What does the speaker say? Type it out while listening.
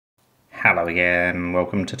Hello again,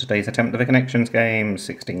 welcome to today's attempt of a connections game.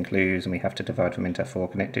 16 clues and we have to divide them into 4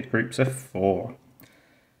 connected groups of 4.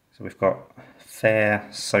 So we've got fair,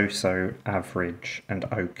 so-so, average and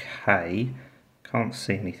okay. Can't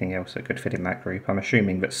see anything else that could fit in that group. I'm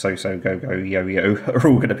assuming that so-so, go-go, yo-yo are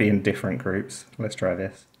all going to be in different groups. Let's try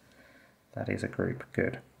this. That is a group,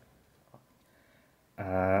 good.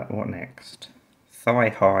 What next?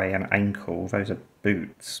 Thigh-high and ankle, those are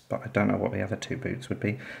boots, but I don't know what the other 2 boots would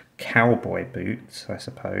be. Cowboy boots, I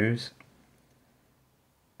suppose.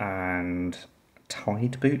 And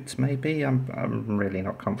tide boots, maybe? I'm really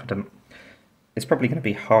not confident. It's probably going to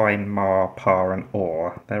be high, mar, par, and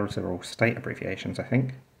or. Those are all state abbreviations, I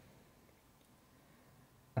think.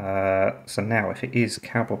 So now, if it is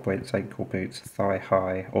cowboy boots, ankle boots,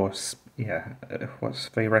 thigh-high, or, yeah, what's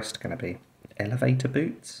the rest going to be? Elevator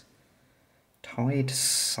boots? Tide,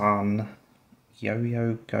 sun,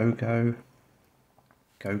 yo-yo, go-go.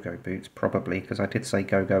 Go-go boots, probably, because I did say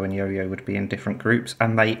go-go and yo-yo would be in different groups,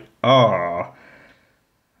 and they are.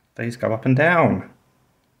 These go up and down.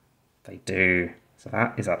 They do. So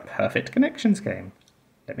that is a perfect connections game.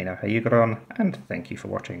 Let me know how you got on, and thank you for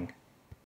watching.